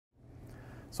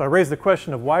So I raised the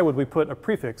question of why would we put a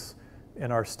prefix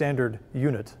in our standard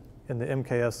unit in the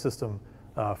MKS system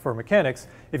for mechanics.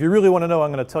 If you really want to know,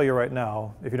 I'm going to tell you right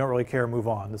now. If you don't really care, move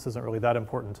on. This isn't really that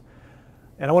important.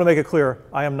 And I want to make it clear,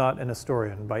 I am not an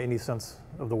historian by any sense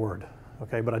of the word.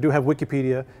 Okay, but I do have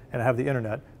Wikipedia and I have the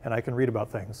internet and I can read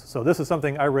about things. So this is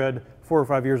something I read 4 or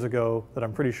 5 years ago that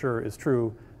I'm pretty sure is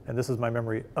true, and this is my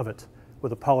memory of it,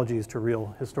 with apologies to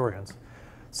real historians.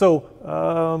 So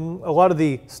a lot of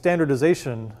the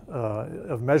standardization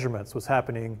of measurements was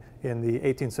happening in the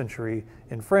 18th century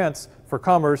in France. For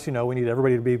commerce, you know, we need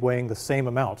everybody to be weighing the same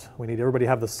amount. We need everybody to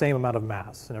have the same amount of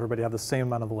mass and everybody to have the same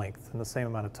amount of length and the same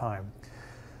amount of time.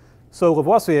 So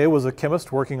Lavoisier was a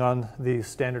chemist working on these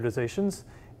standardizations,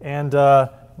 and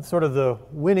sort of the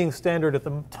winning standard at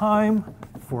the time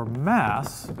for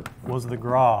mass was the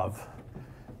grave,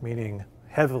 meaning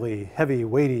heavy,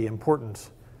 weighty, important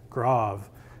grave.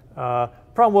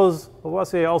 Problem was,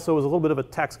 Lavoisier also was a little bit of a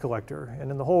tax collector,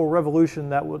 and in the whole revolution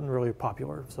that wasn't really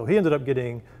popular. So he ended up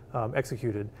getting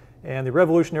executed. And the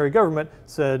revolutionary government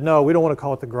said, no, we don't want to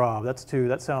call it the grave.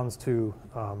 That sounds too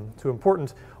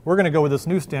important. We're going to go with this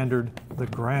new standard, the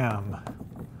gram,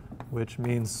 which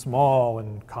means small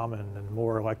and common and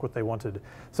more like what they wanted.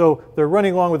 So they're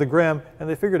running along with the gram, and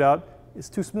they figured out it's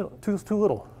too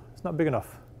little. It's not big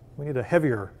enough. We need a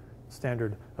heavier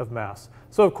standard of mass.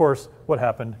 So of course, what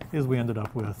happened is we ended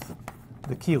up with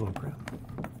the kilogram,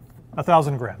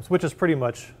 1,000 grams, which is pretty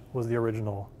much was the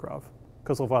original grave.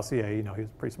 Because Lavoisier, you know, he was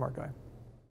a pretty smart guy.